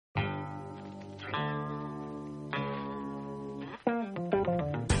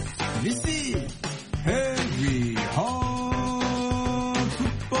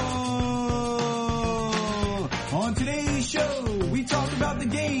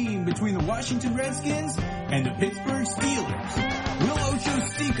between the Washington Redskins and the Pittsburgh Steelers. Will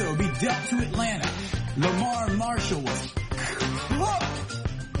Ochocinco be dealt to Atlanta? Lamar Marshall was cooked.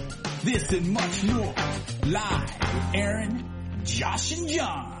 This and much more. Live with Aaron, Josh, and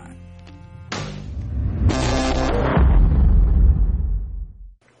John.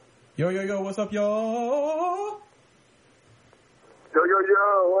 Yo, what's up, y'all?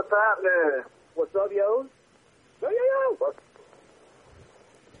 Yo, what's happening? What's up, yo? Yo. What's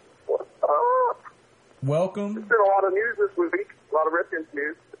up? Welcome. There's been a lot of news this week. A lot of Redskins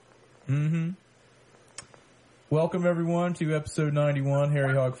news. Mm-hmm. Welcome, everyone, to episode 91,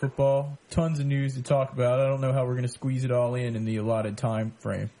 Harry Hog Football. Tons of news to talk about. I don't know how we're going to squeeze it all in the allotted time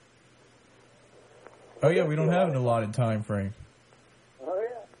frame. Oh, yeah, we don't have an allotted time frame. Oh,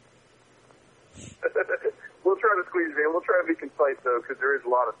 yeah. We'll try to squeeze it in. We'll try to be concise, though, because there is a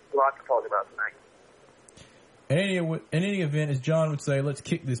lot to talk about tonight. In any event, as John would say, let's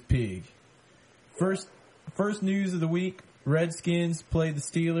kick this pig. First news of the week, Redskins played the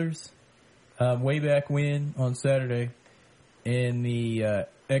Steelers. Way back win on Saturday in the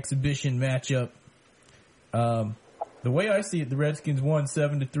exhibition matchup. The way I see it, the Redskins won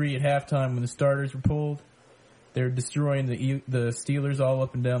 7-3 at halftime when the starters were pulled. They're destroying the Steelers all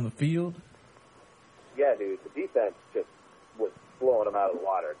up and down the field. Yeah, dude, the defense just was blowing them out of the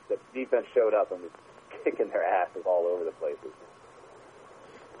water. The defense showed up and was kicking their asses all over the places.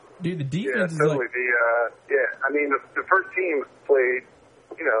 Dude, the defense is totally. The first team played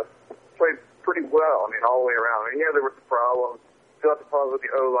pretty well. I mean, all the way around. I mean, yeah, there were some problems. Still have the problems with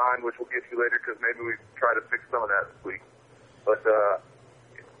the O-line, which we'll get to later because maybe we try to fix some of that this week. But,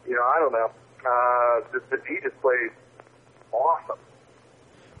 I don't know. The D just played awesome.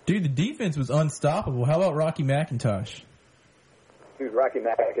 Dude, the defense was unstoppable. How about Rocky McIntosh? Dude, Rocky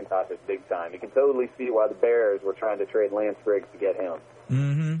McIntosh is big time. You can totally see why the Bears were trying to trade Lance Briggs to get him.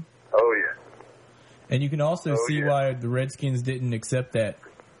 Mm-hmm. Oh, yeah. And you can also see why the Redskins didn't accept that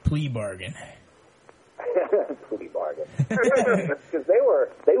plea bargain. Plea bargain. Because they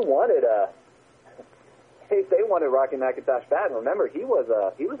wanted Rocky McIntosh bad. And remember, he was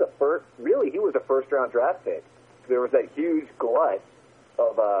a first round draft pick. There was that huge glut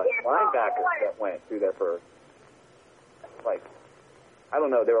of linebackers that went through there for I don't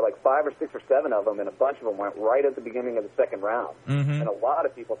know, there were 5 or 6 or 7 of them, and a bunch of them went right at the beginning of the second round. Mm-hmm. And a lot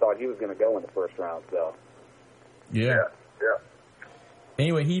of people thought he was going to go in the first round. So yeah.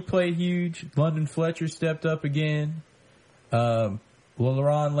 Anyway, he played huge. London Fletcher stepped up again.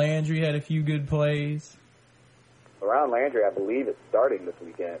 LaRon Landry had a few good plays. LaRon Landry, I believe, is starting this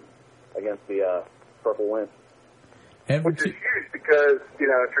weekend against the Purple Winds. Which is huge because,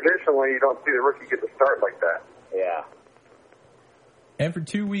 traditionally you don't see the rookie get to start like that. Yeah. And for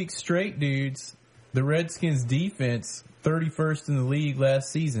 2 weeks straight, dudes, the Redskins defense, 31st in the league last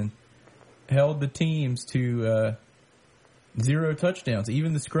season, held the teams to 0 touchdowns,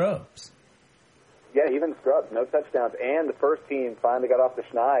 even the scrubs. Yeah, even the scrubs, no touchdowns. And the first team finally got off the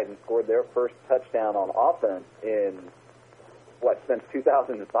schneid and scored their first touchdown on offense since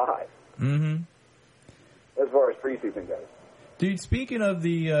 2005. Mm-hmm. As far as preseason goes. Dude, speaking of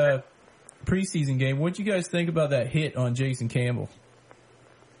the preseason game, what'd you guys think about that hit on Jason Campbell?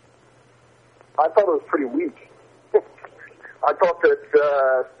 I thought it was pretty weak. I thought that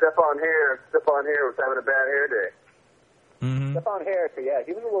Stephon Hare was having a bad hair day. Mm-hmm. Stephon Hare, yeah,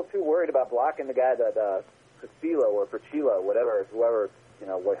 he was a little too worried about blocking the guy that Castillo or Percillo, whoever,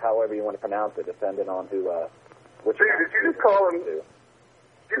 however you want to pronounce it, depending on who. Which did you just call him? Did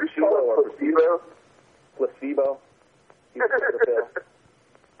you just call him placebo? Placebo.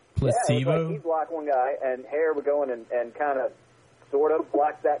 Placebo. Yeah, he'd block one guy, and Hare would go in and kind of sort of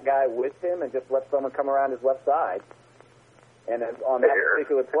block that guy with him, and just let someone come around his left side. And on that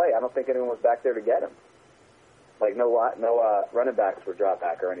particular play, I don't think anyone was back there to get him. No running backs were dropped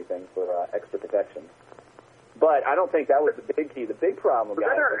back or anything for extra protection. But I don't think that was the big key. The big problem,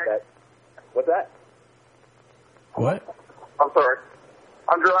 guys, is that... What's that? What? I'm sorry.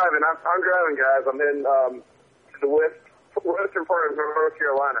 I'm driving, guys. I'm in the western part of North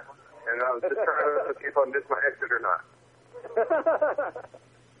Carolina, and I was just trying to see if I missed my exit or not.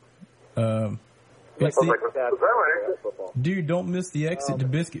 Dude, don't miss the exit to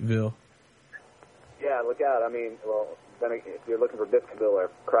Biscuitville. Yeah, look out. I mean, well, then if you're looking for Biscuitville or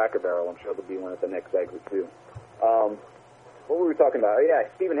Cracker Barrel, I'm sure there'll be one at the next exit, too. What were we talking about? Oh, yeah,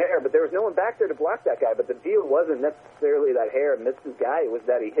 Stephen Hare, but there was no one back there to block that guy. But the deal wasn't necessarily that Hare missed his guy. It was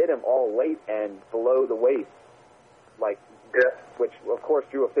that he hit him all late and below the waist, which, of course,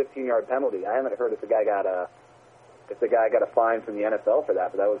 drew a 15-yard penalty. I haven't heard if the guy got a fine from the NFL for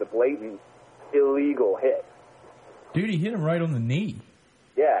that, but that was a blatant, illegal hit. Dude, he hit him right on the knee.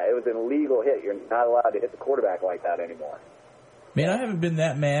 Yeah, it was an illegal hit. You're not allowed to hit the quarterback like that anymore. Man, I haven't been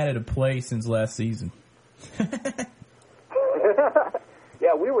that mad at a play since last season.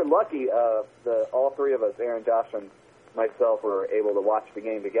 Yeah, we were lucky. All three of us, Aaron, Josh, and myself, were able to watch the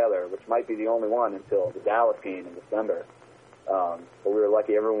game together, which might be the only one until the Dallas game in December. But we were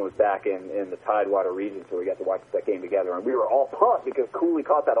lucky everyone was back in the Tidewater region, so we got to watch that game together. And we were all pumped because Cooley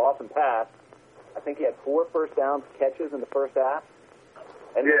caught that awesome pass. I think he had 4 first down catches in the first half.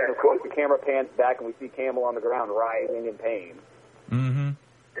 And then, of course, the camera pans back and we see Campbell on the ground writhing in pain. Mm-hmm.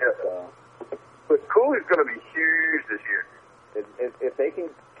 Yeah. But Cooley's going to be huge this year. If they can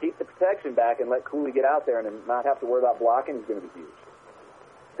keep the protection back and let Cooley get out there and not have to worry about blocking, he's going to be huge.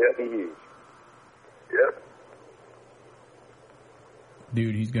 Yep. He'll be huge. Yep.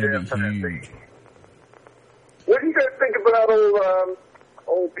 Dude, he's going to be huge. What do you guys think about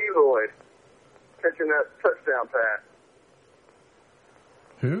old Beloyd catching that touchdown pass?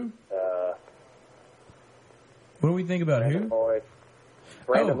 Who? What do we think about Brandon who? Lloyd.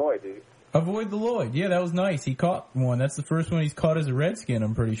 Brandon Lloyd, dude. Avoid the Lloyd. Yeah, that was nice. He caught one. That's the first one he's caught as a Redskin,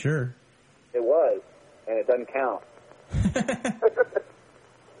 I'm pretty sure. It was, and it doesn't count.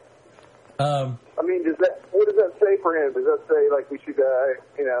 I mean, what does that say for him? Does that say, like, we should, be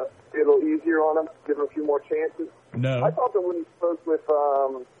a little easier on him, give him a few more chances? No. I thought that when he spoke with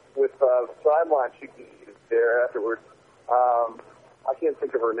sideline chief there afterwards, I can't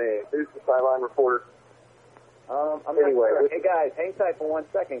think of her name. Who's the sideline reporter? I'm not sure. Hey, guys, hang tight for 1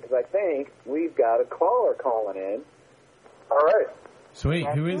 second, because I think we've got a caller calling in. All right. Sweet.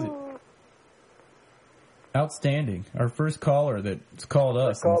 Who is it? Outstanding. Our first caller that's called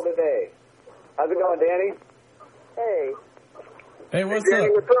us. Call today. How's it going, Danny? Hey. Hey, what's Danny,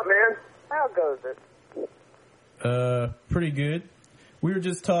 up? what's up, man? How goes it? Pretty good. We were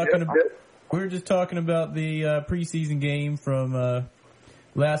just talking about the preseason game from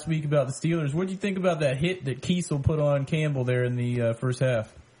last week about the Steelers. What do you think about that hit that Kiesel put on Campbell there in the first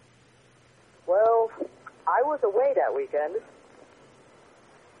half? Well, I was away that weekend,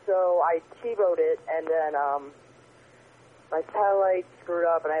 so I TiVo'd it, and then my satellite screwed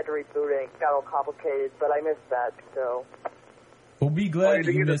up, and I had to reboot it. It got all complicated, but I missed that, so... Well, be glad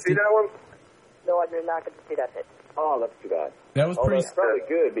you missed it. That one? No, I did not get to see that hit. Oh, that's too bad. That was pretty... That's probably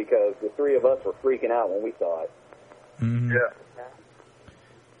good, because the three of us were freaking out when we saw it. Mm-hmm. Yeah.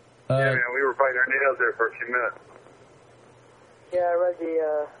 Man, we were biting our nails there for a few minutes. Yeah, I read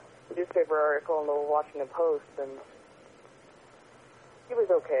the newspaper article in the Washington Post, and he was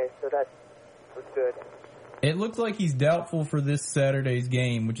okay, so that was good. It looks like he's doubtful for this Saturday's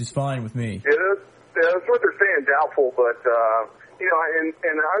game, which is fine with me. Yeah, that's what they're saying, doubtful, but, and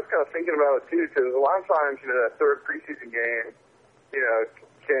I was kind of thinking about it, too, because a lot of times, that third preseason game,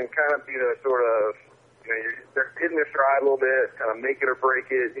 can kind of be the sort of, they're hitting their stride a little bit, kind of make it or break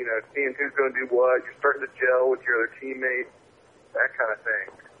it, seeing who's going to do what. You're starting to gel with your other teammates, that kind of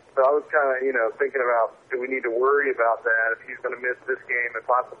thing. So I was kind of, thinking about, do we need to worry about that if he's going to miss this game and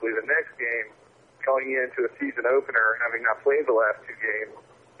possibly the next game going into a season opener, having not played the last two games?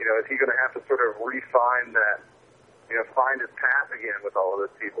 Is he going to have to sort of refine that, find his path again with all of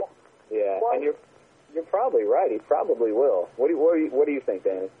those people? Yeah, and you're probably right. He probably will. What do you think,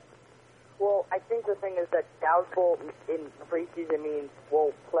 Danny? Well, I think the thing is that doubtful in preseason means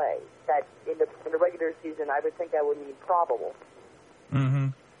won't play. That in the regular season, I would think that would mean probable. Mm-hmm.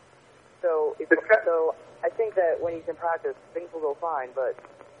 So I think that when he's in practice, things will go fine. But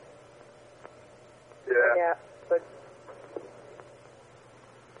but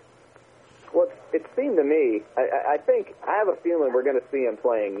well, it seemed to me. I think I have a feeling we're going to see him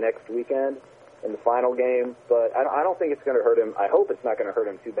playing next weekend in the final game, but I don't think it's going to hurt him. I hope it's not going to hurt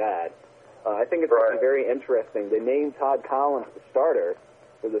him too bad. I think it's going to be very interesting. They named Todd Collins the starter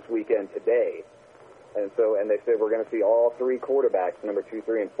for this weekend today, and they said we're going to see all three quarterbacks, number 2,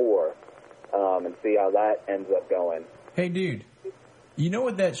 3, and 4, and see how that ends up going. Hey, dude, you know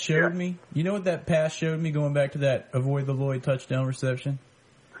what that showed me? You know what that pass showed me going back to that avoid the Lloyd touchdown reception?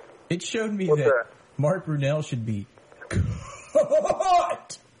 It showed me that Mark Brunell should be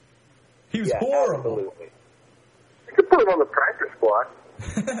cut. He was horrible. Absolutely. You could put him on the practice squad.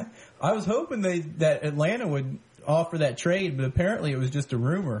 I was hoping that Atlanta would offer that trade, but apparently it was just a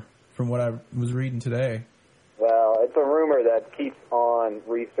rumor from what I was reading today. Well, it's a rumor that keeps on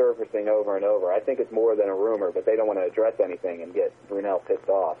resurfacing over and over. I think it's more than a rumor, but they don't want to address anything and get Brunell pissed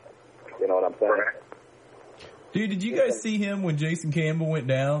off. You know what I'm saying? Right. Dude, did you guys see him when Jason Campbell went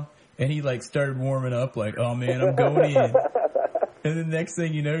down and he started warming up like, oh man, I'm going in. And the next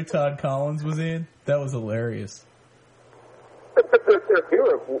thing you know, Todd Collins was in? That was hilarious.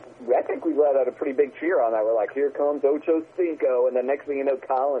 I think we let out a pretty big cheer on that. We're like, here comes Ocho Cinco, and the next thing you know,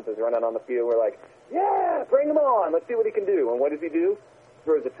 Collins is running on the field. We're like, yeah, bring him on. Let's see what he can do. And what does he do?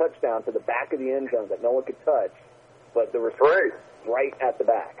 Throws a touchdown to the back of the end zone that no one could touch, but the receiver right at the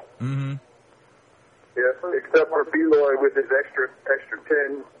back. Mm-hmm. Yeah, except for Beloy with his extra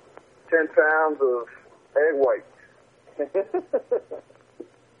 10 pounds of egg whites.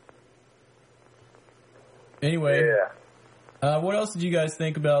 Anyway, Yeah. What else did you guys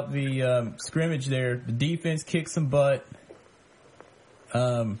think about the scrimmage there? The defense kicked some butt.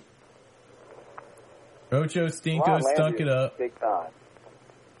 Ocho Cinco stunk it up. Big time.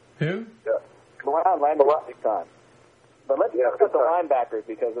 Who? Yeah. Come Landry, big time. But let's talk about the linebackers,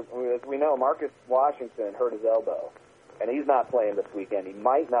 because as we know, Marcus Washington hurt his elbow, and he's not playing this weekend. He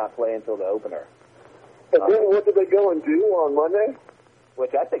might not play until the opener. And then what did they go and do on Monday?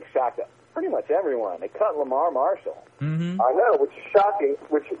 Which I think shocked pretty much everyone. They cut Lamar Marshall. Mm-hmm. I know, which is shocking.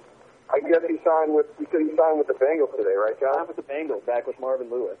 Which I guess he said he signed with the Bengals today, right, John? I'm with the Bengals, back with Marvin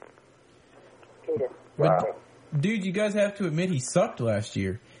Lewis. But, dude, you guys have to admit he sucked last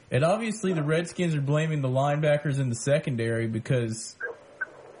year. And obviously the Redskins are blaming the linebackers in the secondary because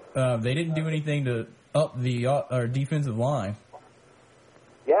they didn't do anything to up our defensive line.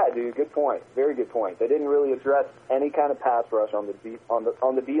 Yeah, dude, good point. Very good point. They didn't really address any kind of pass rush on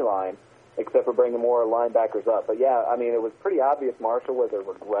the D line, except for bringing more linebackers up. But yeah, I mean, it was pretty obvious Marshall was a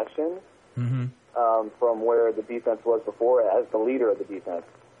regression from where the defense was before as the leader of the defense.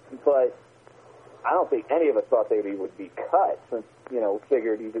 But I don't think any of us thought that he would be cut, since,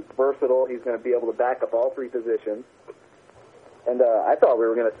 figured he's versatile. He's going to be able to back up all three positions. And I thought we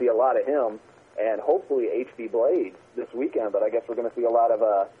were going to see a lot of him and hopefully H.B. Blades this weekend, but I guess we're going to see a lot of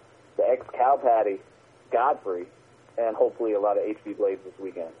the ex-Cow Patty, Godfrey, and hopefully a lot of H.B. Blades this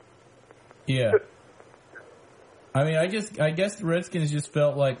weekend. Yeah. I mean, I guess the Redskins just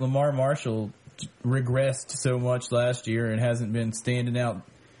felt like Lamar Marshall regressed so much last year and hasn't been standing out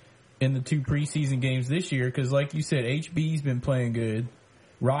in the 2 preseason games this year because, like you said, HB's been playing good.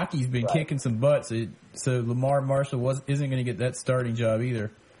 Rocky's been kicking some butts, so Lamar Marshall isn't going to get that starting job either.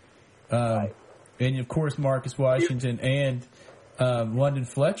 And, of course, Marcus Washington and London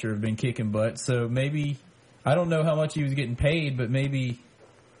Fletcher have been kicking butt. So maybe – I don't know how much he was getting paid, but maybe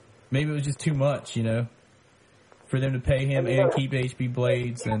it was just too much, for them to pay him and keep H.B.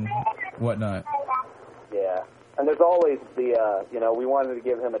 Blades and whatnot. Yeah. And there's always the, we wanted to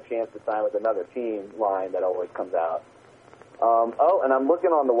give him a chance to sign with another team line that always comes out. And I'm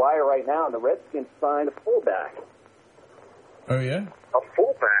looking on the wire right now, and the Redskins signed a fullback. Oh, yeah? A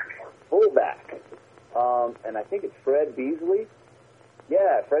fullback? Fullback. And I think it's Fred Beasley.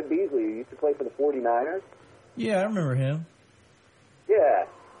 Yeah, Fred Beasley, who used to play for the 49ers. Yeah, I remember him. Yeah.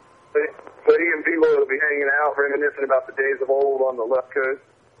 So he and Velo will be hanging out, reminiscing about the days of old on the left coast?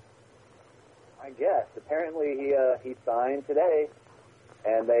 I guess. Apparently he signed today,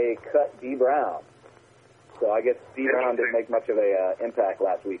 and they cut D. Brown. So I guess D. Brown didn't make much of a impact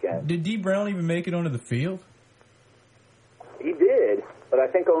last weekend. Did D. Brown even make it onto the field? He did, but I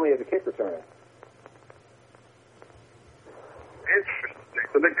think only as a kick returner. Interesting.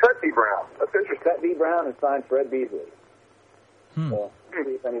 So they cut D. Brown. That's interesting. Cut D. Brown and signed Fred Beasley. So,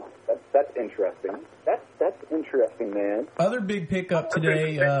 that's interesting. That's interesting, man. Other big pickup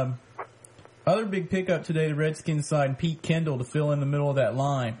today. The Redskins signed Pete Kendall to fill in the middle of that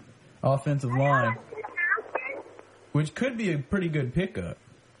line, offensive line, which could be a pretty good pickup.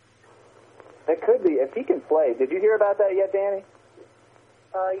 It could be if he can play. Did you hear about that yet, Danny?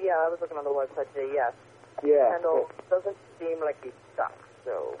 Yeah, I was looking on the website today. Yes. Yeah. Kendall doesn't seem like he sucks.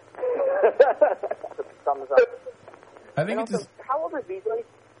 So thumbs up. I think it's. How old is Beasley?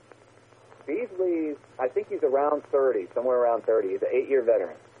 Beasley, I think he's around 30, somewhere around 30. He's an 8-year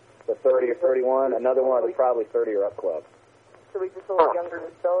veteran. So 30 or 31. Another one of the probably 30 or up club. So he's just a little younger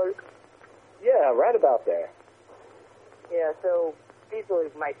than Sellers? Yeah, right about there. Yeah, so Beasley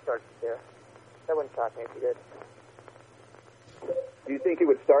might start there. That wouldn't shock me if he did. Do you think he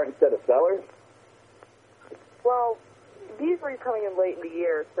would start instead of Sellers? Well, Beasley's coming in late in the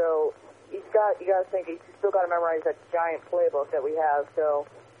year, so you got to think he's still got to memorize that giant playbook that we have. So,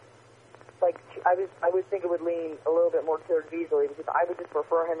 like, I would think it would lean a little bit more toward Beasley because I would just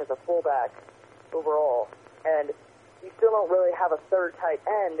prefer him as a fullback overall. And we still don't really have a third tight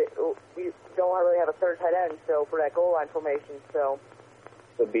end. We don't really have a third tight end. So for that goal line formation, so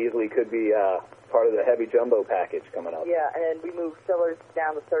Beasley could be part of the heavy jumbo package coming up. Yeah, and then we move Sellers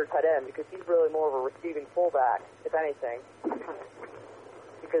down to third tight end because he's really more of a receiving fullback, if anything.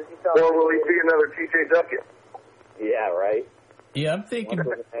 Because you saw. Or will he see another T.J. Duckett? Yeah, right. Yeah, I'm thinking. One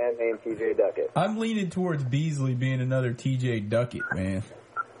was a man named T.J. Duckett. I'm leaning towards Beasley being another T.J. Duckett, man.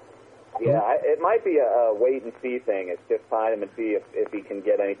 Yeah, it might be a wait and see thing. It's just find him and see if he can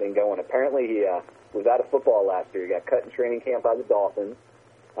get anything going. Apparently, he was out of football last year. He got cut in training camp by the Dolphins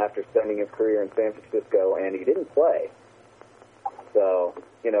after spending his career in San Francisco, and he didn't play. So,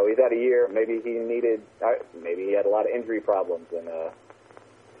 you know, he's had a year. Maybe he had a lot of injury problems, and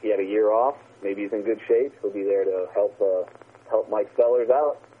he had a year off. Maybe he's in good shape. He'll be there to help Mike Sellers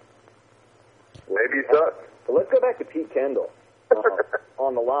out. Maybe he sucks. So let's go back to Pete Kendall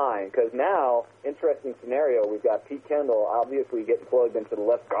on the line, because now, interesting scenario, we've got Pete Kendall obviously getting plugged into the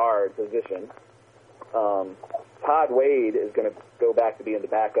left guard position. Todd Wade is going to go back to being the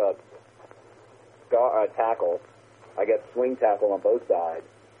backup tackle. I guess swing tackle on both sides.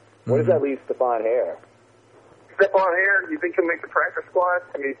 What does that leave Stephon Hare? Stephon Hare, you think he'll make the practice squad?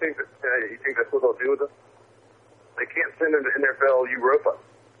 I mean, you think that's what they'll do with him? They can't send him to NFL Europa.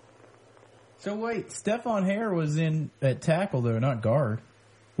 So wait, Stephon Hare was in at tackle though, not guard.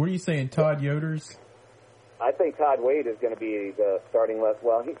 What are you saying, Todd Yoder's? I think Todd Wade is going to be the starting left.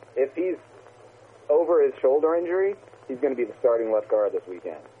 Well, if he's over his shoulder injury, he's going to be the starting left guard this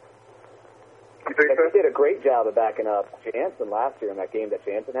weekend. You think so? He did a great job of backing up Jansen last year in that game that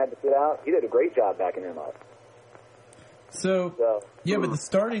Jansen had to sit out. He did a great job backing him up. So yeah, but the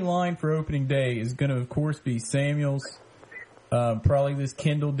starting line for opening day is going to, of course, be Samuels, probably this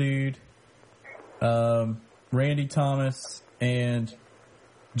Kendall dude, Randy Thomas, and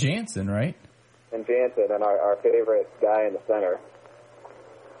Jansen, right? And Jansen, and our favorite guy in the center.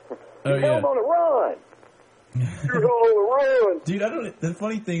 Oh, He's yeah. held on a run. You're on the run. Dude, the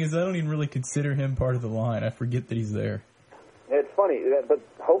funny thing is I don't even really consider him part of the line. I forget that he's there. It's funny, but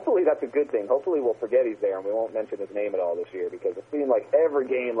hopefully that's a good thing. Hopefully we'll forget he's there and we won't mention his name at all this year, because it seemed like every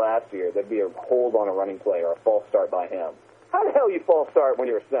game last year there'd be a hold on a running play or a false start by him. How the hell you false start when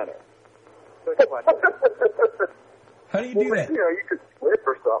you're a center? How do you do that? You know, you could slip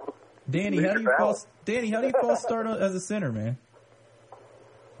or something. Danny, how do you false start as a center, man?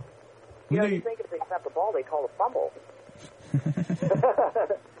 You know, know you think if they snap the ball, they call a fumble.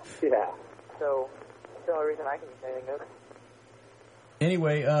 Yeah. So, that's the only reason I can use anything else.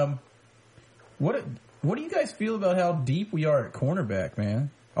 Anyway, what do you guys feel about how deep we are at cornerback, man?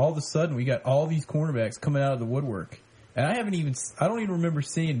 All of a sudden, we got all these cornerbacks coming out of the woodwork, and I don't even remember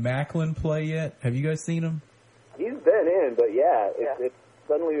seeing Macklin play yet. Have you guys seen him? He's been in, but it's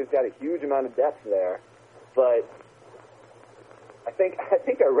suddenly we've got a huge amount of depth there. But I think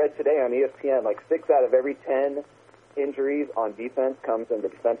I read today on ESPN, like 6 out of every 10 injuries on defense comes in the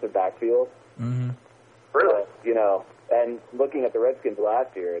defensive backfield. Mm-hmm. Really? You know, and looking at the Redskins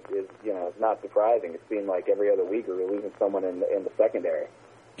last year, it's not surprising. It seemed like every other week we were losing someone in the secondary.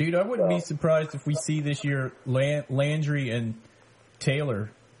 Dude, I wouldn't be surprised if we see this year Landry and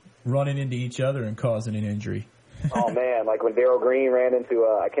Taylor running into each other and causing an injury. Oh, man, like when Darryl Green ran into,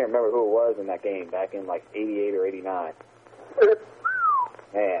 I can't remember who it was in that game, back in like 88 or 89.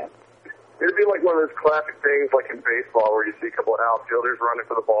 Man. It'd be like one of those classic things like in baseball where you see a couple of outfielders running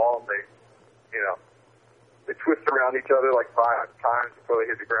for the ball and they twist around each other like 5 times before they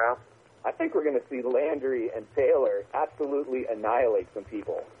hit the ground. I think we're going to see Landry and Taylor absolutely annihilate some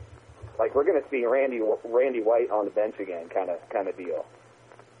people. Like we're going to see Randy White on the bench again, kind of deal.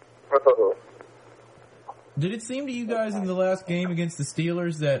 Did it seem to you guys in the last game against the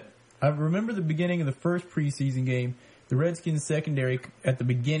Steelers that I remember the beginning of the first preseason game, the Redskins secondary at the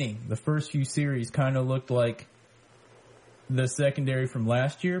beginning, the first few series kind of looked like the secondary from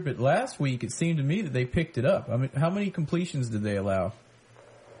last year, but last week it seemed to me that they picked it up. I mean, how many completions did they allow?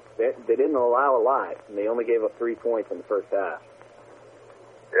 They didn't allow a lot, and they only gave up 3 points in the first half.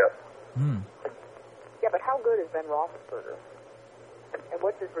 Yeah. Yeah, but how good is Ben Roethlisberger? And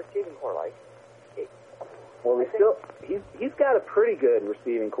what's his receiving core like? Well, he's got a pretty good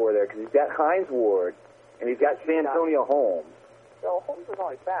receiving core there because he's got Hines Ward and he's got Santonio Holmes. So Holmes is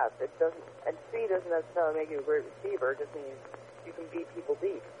only fast. And speed doesn't necessarily make you a great receiver. It just means you can beat people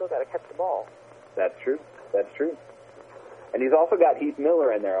deep. You still got to catch the ball. That's true. And he's also got Heath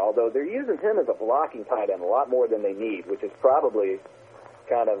Miller in there, although they're using him as a blocking tight end a lot more than they need, which is probably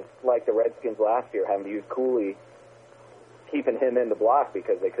kind of like the Redskins last year, having to use Cooley, keeping him in the block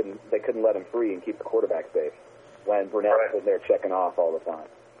because they couldn't let him free and keep the quarterback safe when Burnett was there checking off all the time.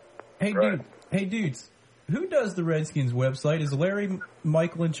 Hey dudes, who does the Redskins website? Is Larry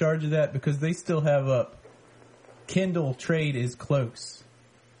Michael in charge of that? Because they still have up Kendall trade is close.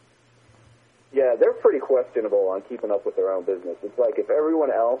 Yeah, they're pretty questionable on keeping up with their own business. It's like if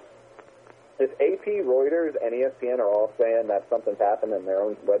everyone else, if AP, Reuters, and ESPN are all saying that something's happened and their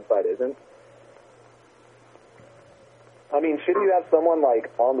own website isn't, I mean, shouldn't you have someone, like,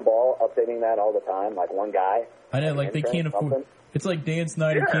 on the ball updating that all the time? Like, one guy? I know, like, they can't afford... Something? It's like Dan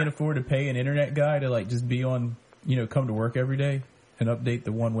Snyder can't afford to pay an internet guy to, like, just be on, come to work every day and update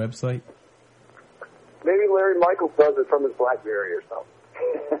the one website. Maybe Larry Michaels does it from his BlackBerry or something.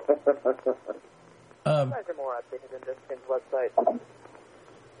 You guys are more updated than this Skins website.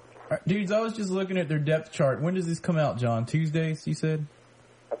 Dudes, I was just looking at their depth chart. When does this come out, John? Tuesdays, you said?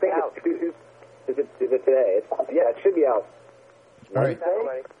 I think is it today? It should be out. All right.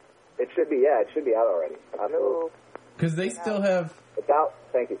 It should be out already. Absolutely. Because they still have... It's out.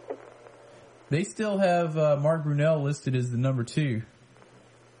 Thank you. They still have Mark Brunell listed as the number 2.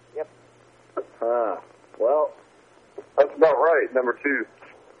 Yep. Well... That's about right, number 2.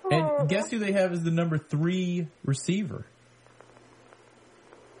 And guess who they have as the number 3 receiver?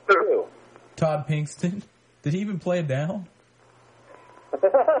 Who? Todd Pinkston. Did he even play a down?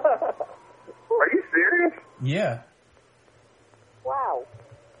 Are you serious? Yeah. Wow.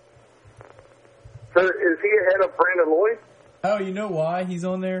 So is he ahead of Brandon Lloyd? Oh, you know why he's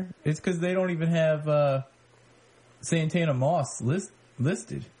on there? It's because they don't even have Santana Moss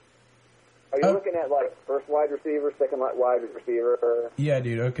listed. Are you looking at, like, first wide receiver, second wide receiver? Yeah,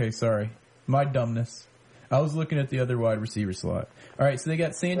 dude. Okay, sorry. My dumbness. I was looking at the other wide receiver slot. All right, so they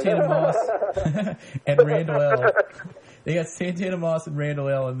got Santana Moss and Randall L. They got Santana Moss and Randall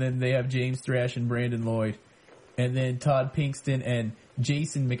L., and then they have James Thrash and Brandon Lloyd. And then Todd Pinkston and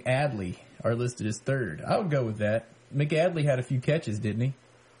Jason McAdley are listed as 3rd. I would go with that. McAdley had a few catches, didn't he?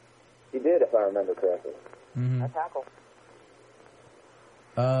 He did, if I remember correctly. Mm-hmm. A tackle.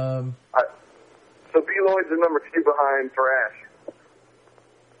 So B. Lloyd's the number 2 behind Thrash.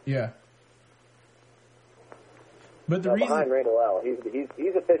 Yeah. But the reason behind Randall L.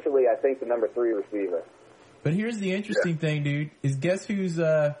 He's officially, I think, the number 3 receiver. But here's the interesting thing, dude, is guess who's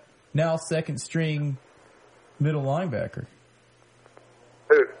now second string middle linebacker?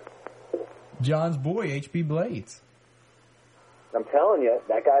 Who? John's boy, H.B. Blades. I'm telling you,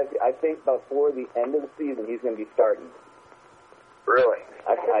 that guy, I think before the end of the season, he's going to be starting. Really?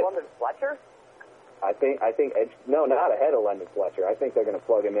 London Fletcher? I think, no, not ahead of London Fletcher. I think they're going to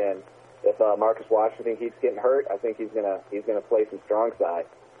plug him in. If Marcus Washington keeps getting hurt, I think he's gonna play some strong side.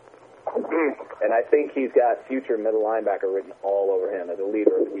 And I think he's got future middle linebacker written all over him as a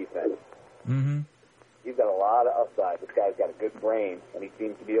leader of the defense. Mm-hmm. He's got a lot of upside. This guy's got a good brain, and he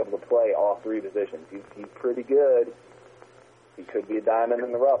seems to be able to play all 3 positions. He's pretty good. He could be a diamond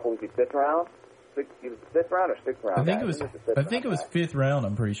in the rough. Was he 5th round? He was 5th round or 6th round? I think it was 5th round.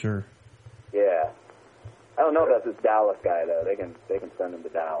 I'm pretty sure. Yeah. I don't know about this Dallas guy though. They can send him to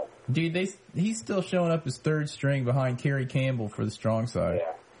Dallas. Dude, he's still showing up as 3rd string behind Kerry Campbell for the strong side.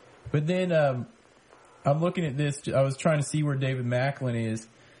 Yeah. But then I'm looking at this. I was trying to see where David Macklin is.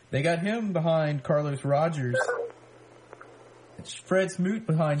 They got him behind Carlos Rogers. It's Fred Smoot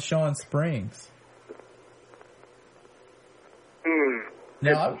behind Sean Springs.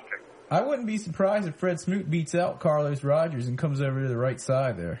 Now, I wouldn't be surprised if Fred Smoot beats out Carlos Rogers and comes over to the right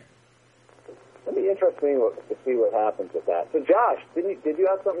side there. It'll be interesting to see what happens with that. So, Josh, did you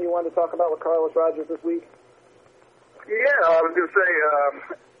have something you wanted to talk about with Carlos Rogers this week? Yeah, I was going to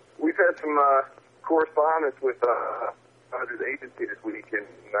say, we've had some correspondence with Rogers' agency this week, and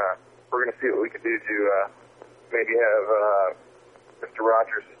we're going to see what we can do to maybe have Mr.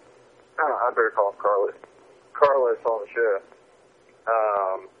 Rogers, I better call him Carlos on the show.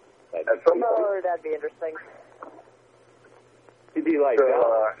 At some point. Oh, that'd be interesting. He'd be like,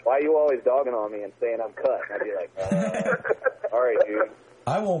 why are you always dogging on me and saying I'm cut? And I'd be like, all right, dude.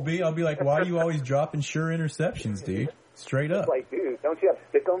 I won't be. I'll be like, why are you always dropping sure interceptions, dude? Straight up. It's like, dude, don't you have to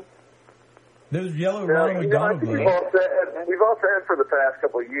stick them? There's yellow Ronald McDonald we've all said for the past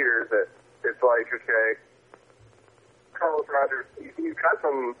couple of years that it's like, okay, Carlos Rogers, he's got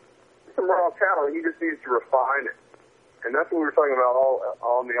some raw talent. He just needs to refine it. And that's what we were talking about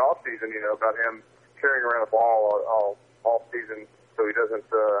all in the off season, about him carrying around the ball all off season, so he doesn't,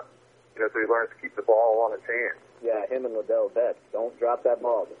 so he learns to keep the ball on his hands. Yeah, him and Liddell Betts. Don't drop that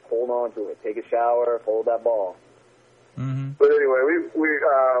ball. Just hold on to it. Take a shower. Hold that ball. Mm-hmm. But anyway, we're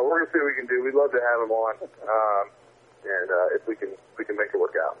gonna see what we can do. We'd love to have him on, and if we can make it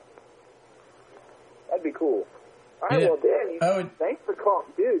work out. That'd be cool. All right, well, Dan, thanks for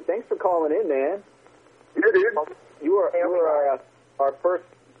calling in, man. Yeah, dude. You were our first.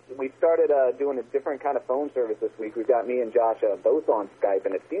 We started doing a different kind of phone service this week. We've got me and Josh both on Skype,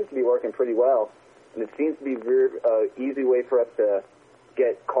 and it seems to be working pretty well. And it seems to be a very easy way for us to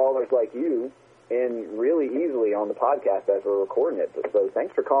get callers like you in really easily on the podcast as we're recording it. So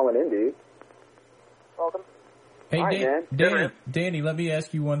thanks for calling in, dude. Welcome. Hey, Danny, let me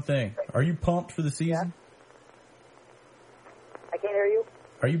ask you one thing. Are you pumped for the season? can't hear you.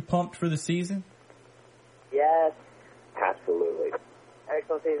 Are you pumped for the season? Yes. Absolutely.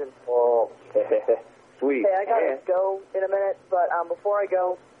 Excellent season. Oh, sweet. Hey, I gotta go in a minute, but before I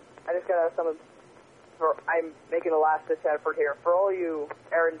go, I just gotta I'm making a last-ditch effort here. For all you,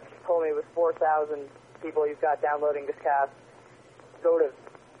 Aaron told me it was 4,000 people you've got downloading this cast. Go to,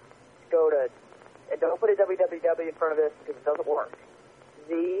 and don't put a www in front of this because it doesn't work.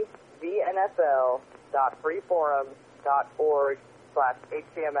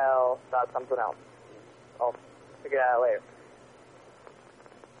 thenfl.freeforums.org/html.something else. I'll figure it out later.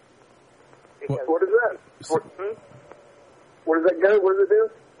 What is that? Where does that go? What does it do?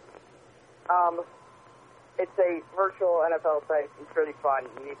 It's a virtual NFL site. It's really fun.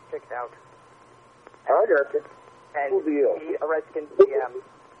 You need to check it out. I got you. And Cool deal. be a Redskins GM.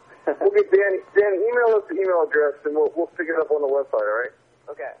 We'll get Danny, email us the email address, and we'll stick it up on the website, all right?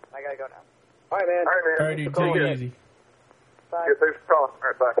 Okay, I gotta go now. All right, man. All right, dude, take it easy. Bye. Yeah, thanks for calling. All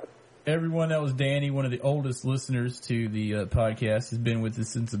right, bye. Everyone, that was Danny, one of the oldest listeners to the podcast, has been with us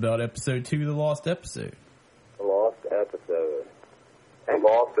since about episode 2, the Lost Episode. The lost episode. And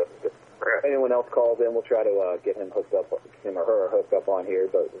lost it. If anyone else calls in, we'll try to get him or her hooked up on here,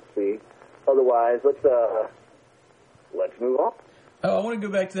 but we'll see. Otherwise, let's move on. Oh, I want to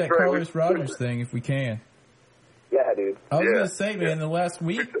go back to that Carlos Rogers thing if we can. Yeah, dude. I was going to say, man, the last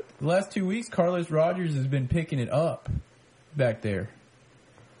 2 weeks, Carlos Rogers has been picking it up back there.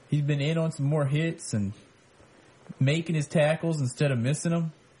 He's been in on some more hits and making his tackles instead of missing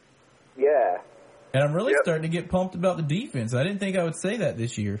them. Yeah. And I'm really starting to get pumped about the defense. I didn't think I would say that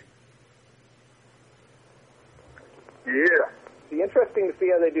this year. Yeah. It'll be interesting to see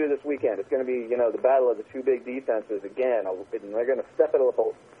how they do this weekend. It's going to be, the battle of the two big defenses again, and they're going to step it up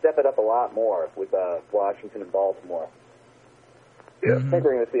a lot more with Washington and Baltimore. Yeah. I think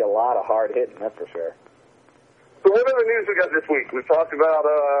we're going to see a lot of hard hitting, that's for sure. So what other news we got this week? We talked about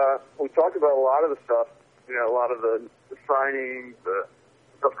a lot of the stuff. A lot of the signings, the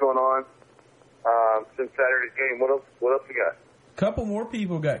stuff going on since Saturday's game. What else we got? A couple more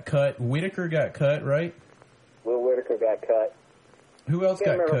people got cut. Whitaker got cut, right? Will Whitaker got cut. Who else I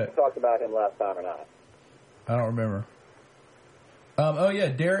can't got remember cut? if we talked about him last time or not. I don't remember.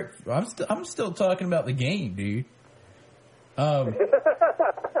 Derek. I'm still talking about the game, dude. All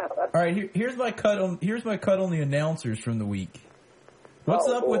right, here's my cut on the announcers from the week. What's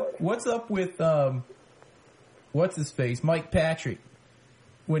up with what's his face, Mike Patrick?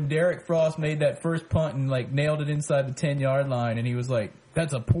 When Derek Frost made that first punt and nailed it inside the 10-yard line, and he was like,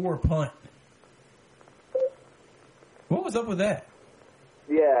 "That's a poor punt." What was up with that?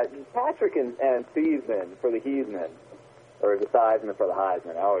 Yeah, Patrick and Thiesman for the Heisman, or the Theismann for the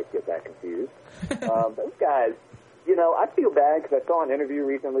Heisman. I always get that confused. Those guys, I feel bad because I saw an interview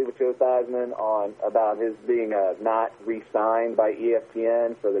recently with Joe Theismann about his being not re-signed by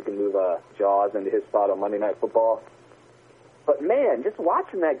ESPN so they can move Jaws into his spot on Monday Night Football. But, man, just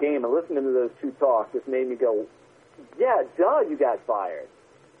watching that game and listening to those two talk just made me go, yeah, duh, you got fired.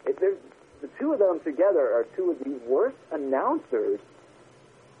 The two of them together are two of the worst announcers.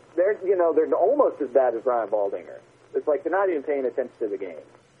 They're almost as bad as Brian Baldinger. It's like they're not even paying attention to the game.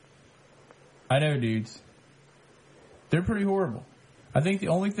 I know, dudes. They're pretty horrible. I think the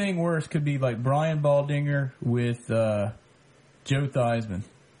only thing worse could be like Brian Baldinger with Joe Theismann.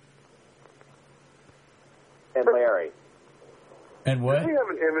 And Larry. And what? Did we have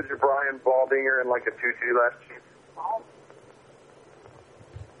an image of Brian Baldinger in a tutu last year?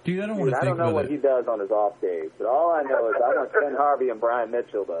 Dude, I don't want to think I don't know about what it. he does on his off days, but all I know is I want Ken Harvey and Brian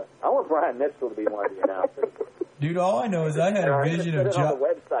Mitchell to be one of the announcers. Dude, all I know is I had a vision of on the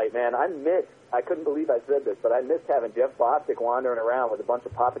website, man. I couldn't believe I said this, but I missed having Jeff Bostic wandering around with a bunch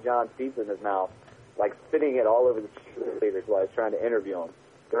of Papa John's pizza in his mouth, spitting it all over the cheerleaders while I was trying to interview him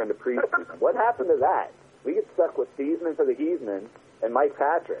during the preseason. What happened to that? We get stuck with Thiesman for the Heisman and Mike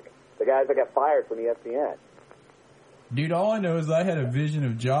Patrick, the guys that got fired from ESPN. Dude, all I know is I had a vision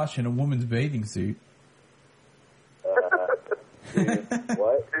of Josh in a woman's bathing suit. What? Dude, I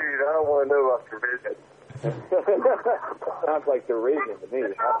don't want to know about your vision. Sounds like derision to me.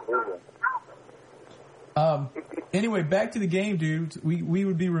 Not vision. Anyway, back to the game, dudes. We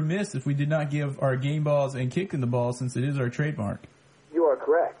would be remiss if we did not give our game balls and kicking the ball since it is our trademark. You are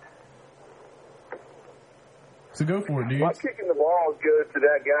correct. So go for it, dudes. My kicking the ball goes to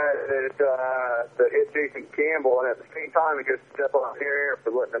that guy that hit Jason Campbell, and at the same time, he goes to step on here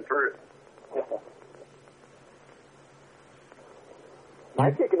for letting him through. My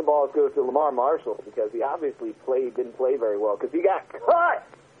kicking the ball goes to Lamar Marshall because he obviously didn't play very well because he got cut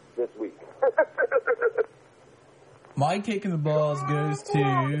this week. My kicking the balls goes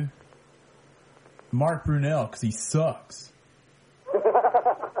to Mark Brunell because he sucks.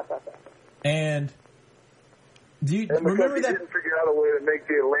 And dude, And because remember he that? didn't figure out a way to make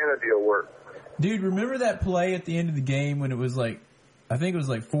the Atlanta deal work. Dude, remember that play at the end of the game when it was like, I think it was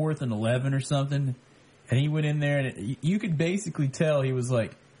like 4th and 11 or something, and he went in there and you could basically tell he was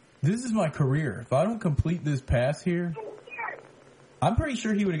like, "This is my career. If I don't complete this pass here," I'm pretty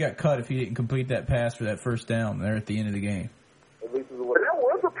sure he would have got cut if he didn't complete that pass for that first down there at the end of the game. At least But that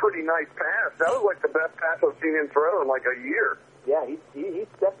was a pretty nice pass. That was like the best pass I've seen him throw in like a year. yeah, he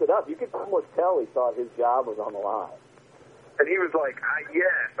stepped it up. You could almost tell he thought his job was on the line. And he was like,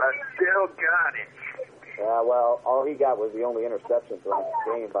 yes, I still got it. Yeah, well, all he got was the only interception thrown in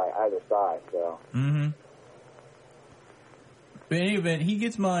the game by either side. So. Mm-hmm. But in any event, he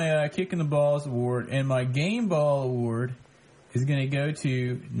gets my Kicking the Balls award, and my Game Ball award is going to go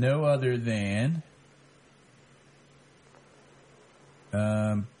to no other than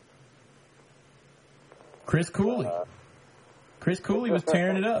Chris Cooley. Chris Cooley was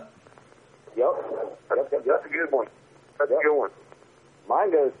tearing it up. Yep. That's a good one. That's a good one.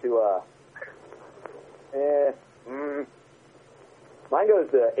 Mine goes to mine goes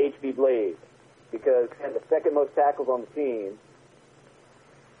to HB Blaze because he had the second most tackles on the team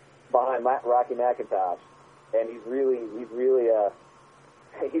behind Rocky McIntosh, and he's really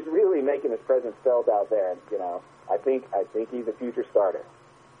making his presence felt out there. You know, I think he's a future starter.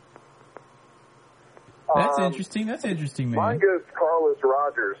 That's interesting. That's interesting, man. Mine goes to Carlos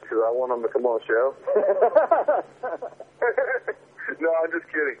Rogers because I want him to come on the show. No, I'm just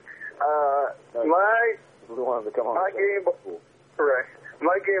kidding. My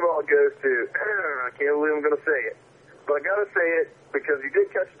game ball goes to, I can't believe I'm going to say it, but I got to say it because he did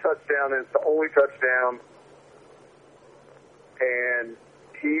catch a touchdown, and it's the only touchdown, and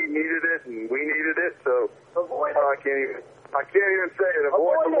he needed it, and we needed it, so I can't even say it.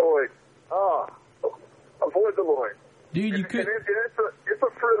 Avoid the Lloyd. Avoid the Lloyd. Dude, you could. It's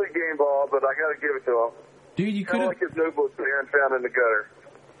a frilly game ball, but I got to give it to him. Dude, you could Kind of have. like his notebook that Aaron found in the gutter.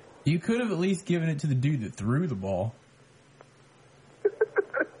 You could have at least given it to the dude that threw the ball.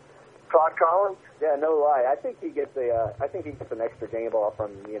 Todd Collins? Yeah, no lie. I think he gets an extra game ball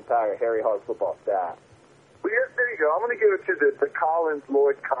from the entire Harry Hog football staff. Well, yeah, there you go. I'm going to give it to the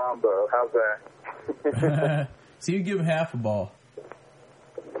Collins-Lloyd combo. How's that? So you give him half a ball.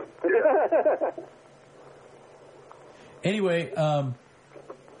 Anyway, I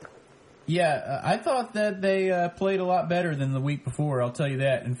thought that they played a lot better than the week before, I'll tell you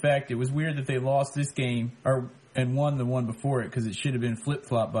that. In fact, it was weird that they lost this game and won the one before it because it should have been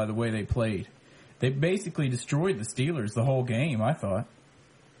flip-flop by the way they played. They basically destroyed the Steelers the whole game, I thought.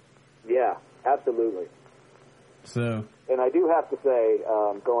 Yeah, absolutely. So, and I do have to say,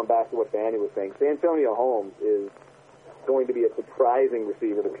 going back to what Danny was saying, Santonio Holmes is going to be a surprising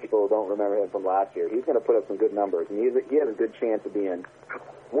receiver to people who don't remember him from last year. He's going to put up some good numbers, and he has a good chance of being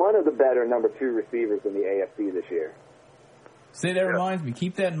one of the better number 2 receivers in the AFC this year. say that reminds me,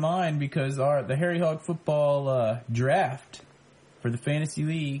 keep that in mind because the Harry Hog football draft for the Fantasy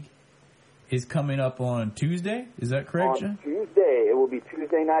League is coming up on Tuesday. Is that correct, John? On Tuesday. It will be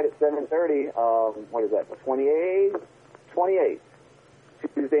Tuesday night at 7:30. What is that, the 28th?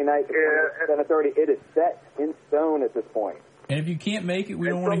 Tuesday night at 7:30. It is set in stone at this point. And if you can't make it, we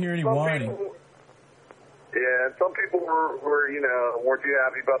don't want to hear any whining. Yeah, some people were weren't too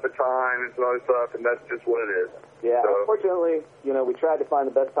happy about the time and some other stuff, and that's just what it is. Yeah, so, unfortunately, we tried to find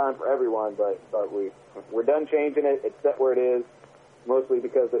the best time for everyone, but we're done changing it. It's set where it is, mostly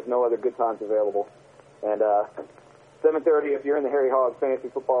because there's no other good times available. And 7:30, if you're in the Harry Hog Fantasy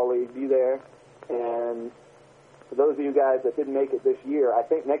Football League, be there. And for those of you guys that didn't make it this year, I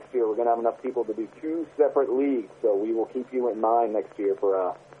think next year we're going to have enough people to do 2 separate leagues, so we will keep you in mind next year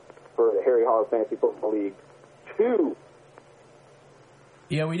for the Harry Hog Fantasy Football League 2.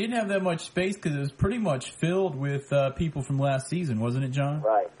 Yeah, we didn't have that much space because it was pretty much filled with people from last season, wasn't it, John?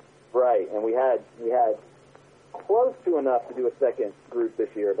 Right. And we had close to enough to do a second group this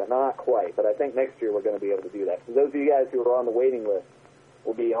year, but not quite. But I think next year we're going to be able to do that. So those of you guys who are on the waiting list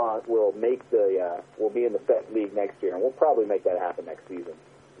will be in the set league next year, and we'll probably make that happen next season,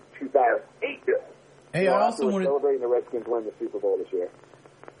 2008. Hey, I also wanted celebrating the Redskins win the Super Bowl this year.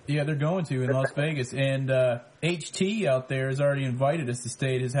 Yeah, they're going to in Las Vegas, and HT out there has already invited us to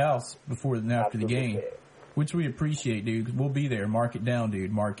stay at his house before and after the game, which we appreciate, dude. 'Cause we'll be there. Mark it down,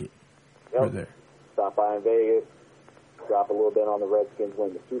 dude. Mark it. Yep. We're there. Stop by in Vegas, drop a little bit on the Redskins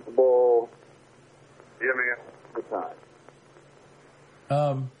win the Super Bowl. Yeah, man. Good time.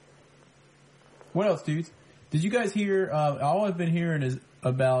 What else, dudes? Did you guys hear? All I've been hearing is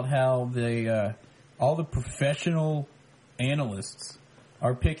about how they, all the professional analysts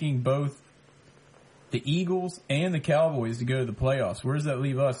are picking both the Eagles and the Cowboys to go to the playoffs. Where does that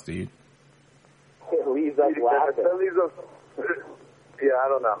leave us, dude? us laughing. That leaves us, yeah, I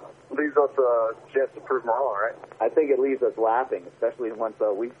don't know. Leaves us a chance to prove them wrong, right? I think it leaves us laughing, especially once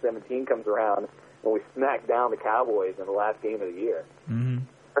Week 17 comes around and we smack down the Cowboys in the last game of the year. Mm-hmm.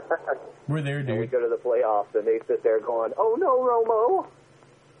 We're there, And we dude. go to the playoffs, and they sit there going, "Oh no, Romo!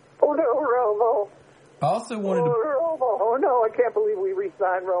 Oh no, Romo! I also wanted Oh, to. Romo! Oh no, I can't believe we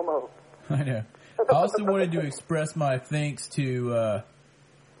re-signed Romo." I know. I also wanted to express my thanks to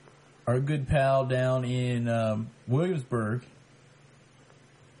our good pal down in Williamsburg,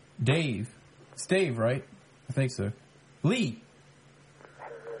 Dave. It's Dave, right? I think so. Lee.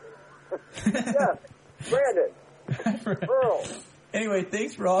 Yeah, Brandon, Earl. Anyway,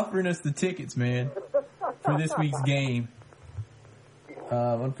 thanks for offering us the tickets, man, for this week's game.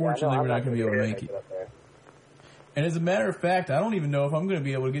 Unfortunately, we're not going to be able to make it. Up there. And as a matter of fact, I don't even know if I'm going to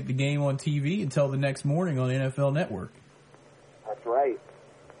be able to get the game on TV until the next morning on NFL Network. That's right.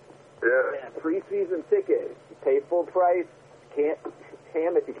 Yeah. Preseason tickets. You pay full price. Can't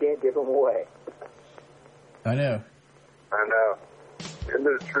damn it, you can't give them away. I know. I know. Isn't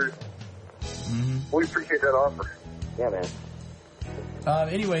it the truth? Mm-hmm. We appreciate that offer. Yeah, man.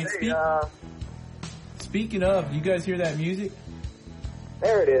 Anyway, Hey, speaking of, you guys hear that music?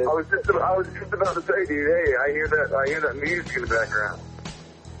 There it is. I was just about to say, dude. Hey, I hear that music in the background.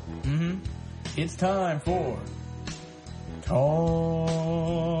 Mm-hmm. It's time for Tom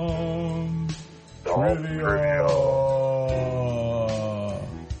Trivia.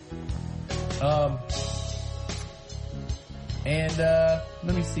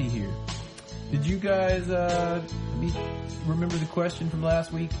 Let me see here. Did you guys let me remember the question from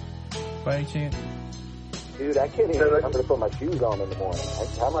last week by any chance? Dude, I can't even remember to put my shoes on in the morning.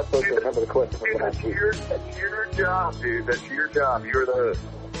 How am I supposed to remember the question from Dude, last that's week? your job, dude. That's your job. You're the host.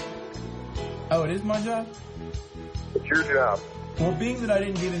 Oh, it is my job? It's your job. Well, being that I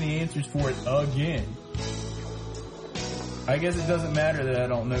didn't get any answers for it again, I guess it doesn't matter that I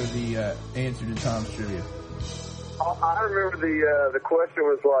don't know the answer to Tom's Trivia. I remember the question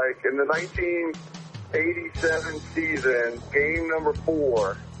was like, in the 1987 season, game number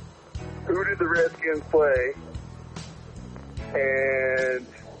 4, who did the Redskins play, and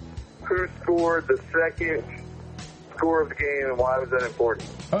who scored the second score of the game, and why was that important?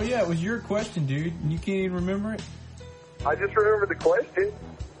 Oh, yeah, it was your question, dude. You can't even remember it? I just remember the question.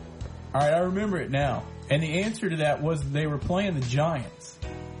 All right, I remember it now. And the answer to that was they were playing the Giants.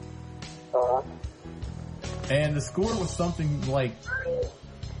 And the score was something like,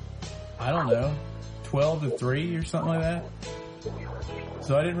 I don't know, 12-3 or something like that.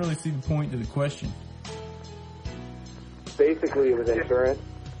 So I didn't really see the point to the question. Basically, it was insurance.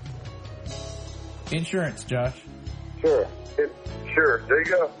 Insurance, Josh. Sure. Sure, there you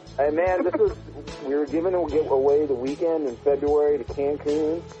go. Hey, man, we were giving away the weekend in February to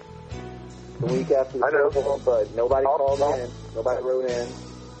Cancun. The week after the I know. Super Bowl, but nobody called in. Nobody wrote in.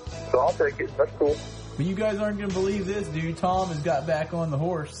 So I'll take it. That's cool. But you guys aren't going to believe this, dude. Tom has got back on the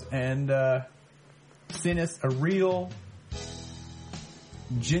horse and sent us a real,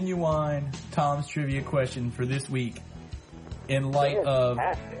 genuine Tom's Trivia question for this week in light of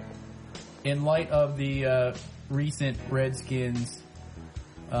the recent Redskins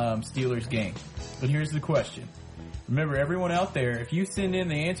Steelers game. But here's the question. Remember, everyone out there, if you send in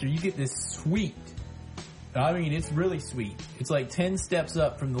the answer, you get this sweet. I mean, it's really sweet. It's like 10 steps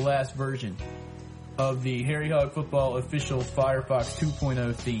up from the last version of the Harry Hog Football official Firefox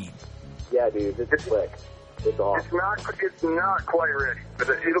 2.0 theme. Yeah, dude, it's slick. It's awesome. It's not quite ready, but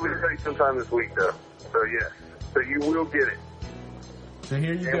it'll be ready sometime this week, though. So yes, so you will get it, So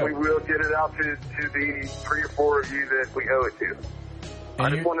here you and go. we will get it out to the 3 or 4 of you that we owe it to. I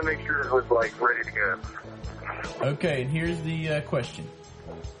just want to make sure it was like ready to go. Okay, and here's the question.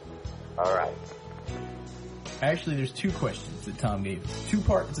 All right. Actually, there's 2 questions that Tom gave us.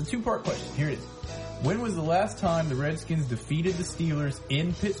 It's a 2-part question. Here it is. When was the last time the Redskins defeated the Steelers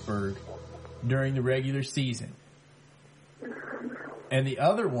in Pittsburgh during the regular season? And the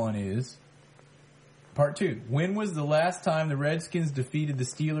other one is, part 2. When was the last time the Redskins defeated the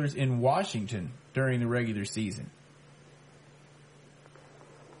Steelers in Washington during the regular season?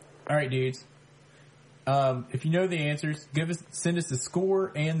 All right, dudes. If you know the answers, send us the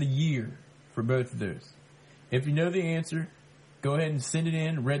score and the year for both of those. If you know the answer, go ahead and send it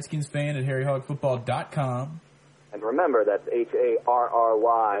in, redskinsfan@harryhogfootball.com. And remember, that's HARRY,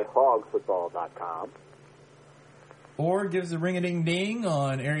 hogfootball.com. Or give us a ring-a-ding-ding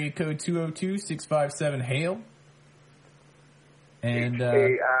on area code 202-657-HAIL. And,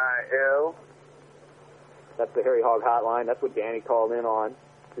 AIL. That's the Harry Hog hotline. That's what Danny called in on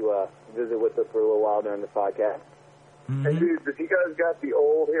to visit with us for a little while during the podcast. Hey, dude, have you guys got the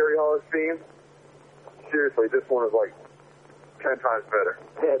old Harry Hog theme? seriously, this one is like 10 times better.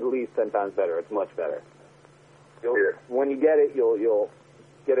 At least 10 times better. It's much better. Yeah. When you get it, you'll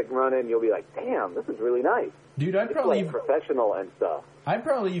get it running. You'll be like, damn, this is really nice. Dude, I'd It's probably like professional and stuff. I'd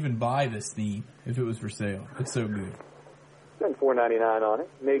probably even buy this theme if it was for sale. It's so good. Spend $4.99 on it.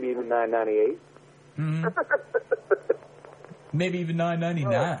 Maybe even $9.98 Mm-hmm. Maybe even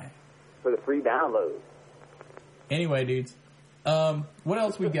 $9.99. for the free download. Anyway, dudes, what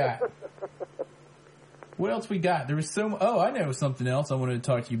else we got? What else we got? There was I know something else I wanted to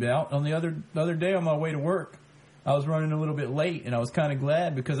talk to you about. On the other day on my way to work, I was running a little bit late, and I was kind of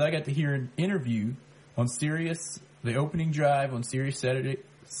glad because I got to hear an interview on Sirius, the opening drive on Sirius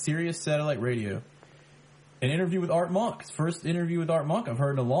Satellite Radio. An interview with Art Monk. It's the first interview with Art Monk I've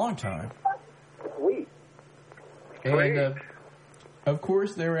heard in a long time. Sweet. And, of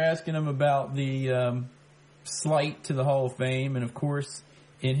course, they were asking him about the slight to the Hall of Fame, and of course,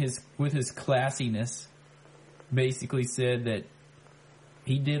 with his classiness, basically said that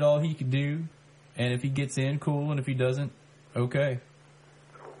he did all he could do, and if he gets in, cool, and if he doesn't, okay.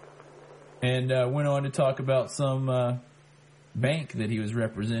 And went on to talk about some bank that he was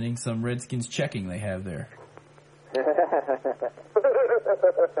representing, some Redskins checking they have there.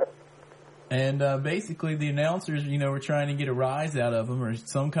 And basically, the announcers, were trying to get a rise out of him or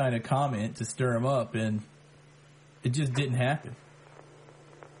some kind of comment to stir him up, and it just didn't happen.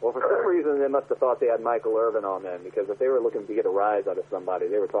 Well, for some reason, they must have thought they had Michael Irvin on them, because if they were looking to get a rise out of somebody,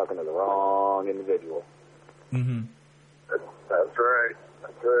 they were talking to the wrong individual. Mm-hmm. That's right.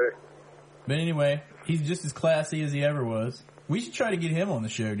 That's right. But anyway, he's just as classy as he ever was. We should try to get him on the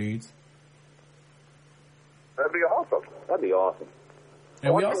show, dudes. That'd be awesome. That'd be awesome.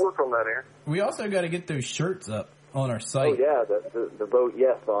 And Why don't you work on that, Aaron? we also got to get those shirts up on our site. Oh, yeah, the vote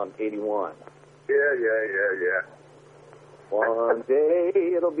yes on 81. Yeah. One day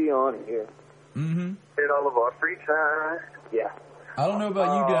it'll be on here. Mm-hmm. In all of our free time. Yeah. I don't know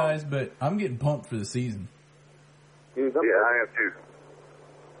about you guys, but I'm getting pumped for the season. Dude, Yeah, I am too.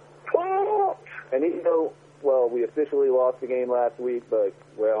 And even though, well, we officially lost the game last week, but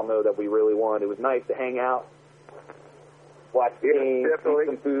we all know that we really won. It was nice to hang out, watch the game, definitely. eat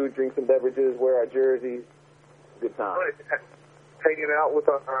some food, drink some beverages, wear our jerseys. Good time. Hanging out with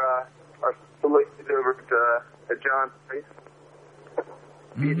our selected over at John's place.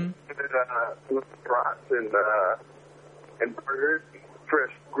 Mm-hmm. Brats and burgers,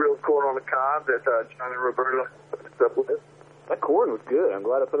 fresh grilled corn on the cob that John and Roberta hooked up with. That corn was good. I'm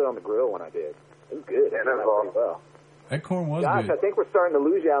glad I put it on the grill when I did. It was good. Yeah, that was pretty awesome. well. That corn was Josh, good. I think we're starting to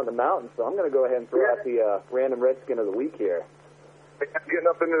lose you out in the mountains, so I'm going to go ahead and throw out the random Redskin of the week here. Getting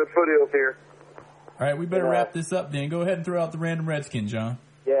up into the foothills here. All right, we better wrap this up then. Go ahead and throw out the random Redskin, John.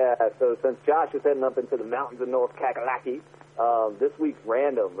 Yeah, so since Josh is heading up into the mountains of North Kakalaki, this week's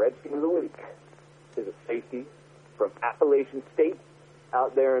random Redskin of the week is a safety from Appalachian State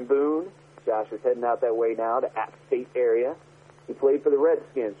out there in Boone. Josh is heading out that way now, the App State area. He played for the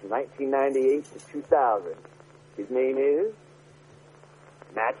Redskins from 1998 to 2000. His name is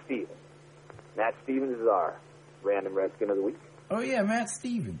Matt Stevens. Matt Stevens is our random Redskin of the week. Oh, yeah, Matt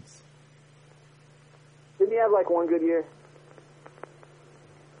Stevens. Didn't he have like one good year?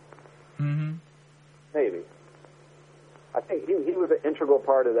 Mm-hmm. Maybe. I think he was an integral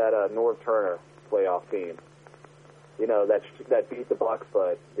part of that Norv Turner playoff team. That beat the Bucs,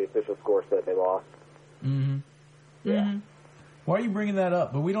 but the official score said they lost. Mm-hmm. Yeah. Mm-hmm. Why are you bringing that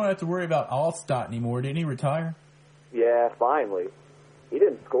up? But we don't have to worry about Allstott anymore. Didn't he retire? Yeah, finally. He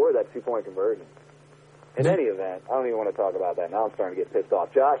didn't score that 2-point conversion. In any event, I don't even want to talk about that. Now I'm starting to get pissed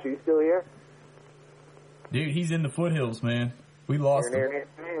off. Josh, are you still here? Dude, he's in the foothills, man. We lost him. I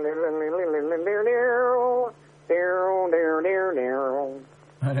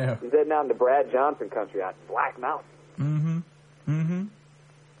know. He's heading out into Brad Johnson country out in Black Mountain. Mm-hmm. Mm-hmm.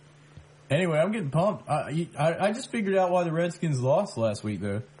 Anyway, I'm getting pumped. I just figured out why the Redskins lost last week,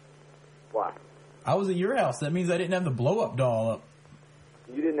 though. Why? I was at your house. That means I didn't have the blow-up doll up.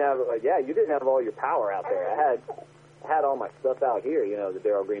 You didn't have you didn't have all your power out there. I had all my stuff out here, the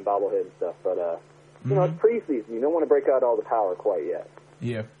Darryl Green bobblehead and stuff, but it's preseason. You don't want to break out all the power quite yet.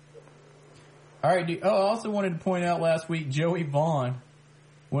 Yeah. All right, dude. Oh, I also wanted to point out last week, Joey Vaughn,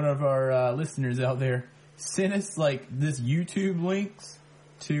 one of our listeners out there, sent us this YouTube links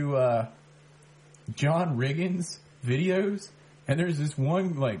to John Riggins videos, and there's this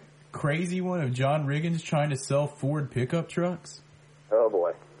one crazy one of John Riggins trying to sell Ford pickup trucks. Oh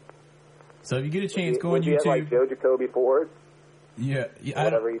boy! So if you get a chance, go on YouTube. YouTube. Like Joe Jacoby Ford. Yeah,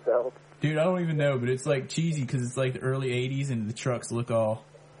 whatever he sells. Dude, I don't even know, but it's cheesy because it's the early '80s and the trucks look all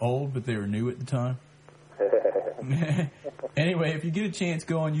old, but they were new at the time. Anyway, if you get a chance,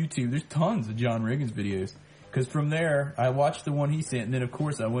 go on YouTube. There's tons of John Riggins videos. Because from there, I watched the one he sent, and then, of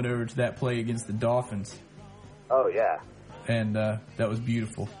course, I went over to that play against the Dolphins. Oh, yeah. And that was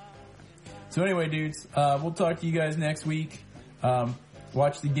beautiful. So anyway, dudes, we'll talk to you guys next week.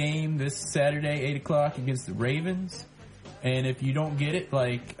 Watch the game this Saturday, 8 o'clock, against the Ravens. And if you don't get it,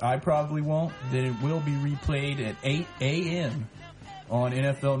 like I probably won't, then it will be replayed at 8 a.m. on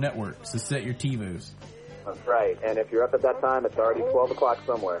NFL Network. So set your TiVos. That's right. And if you're up at that time, it's already 12 o'clock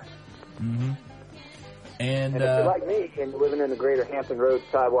somewhere. Mm-hmm. And if you're like me and you're living in the greater Hampton Roads,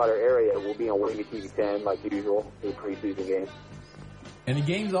 Tidewater area, we'll be on Wavy TV 10 like usual, the preseason games. And the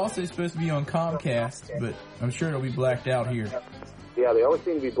game's also supposed to be on Comcast, but I'm sure it'll be blacked out here. Yeah, they always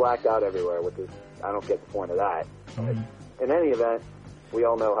seem to be blacked out everywhere, which is, I don't get the point of that. Mm-hmm. In any event, we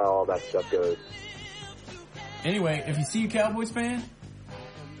all know how all that stuff goes. Anyway, if you see a Cowboys fan,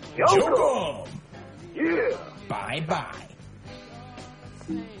 Yo! joke 'em! Yeah! Bye-bye.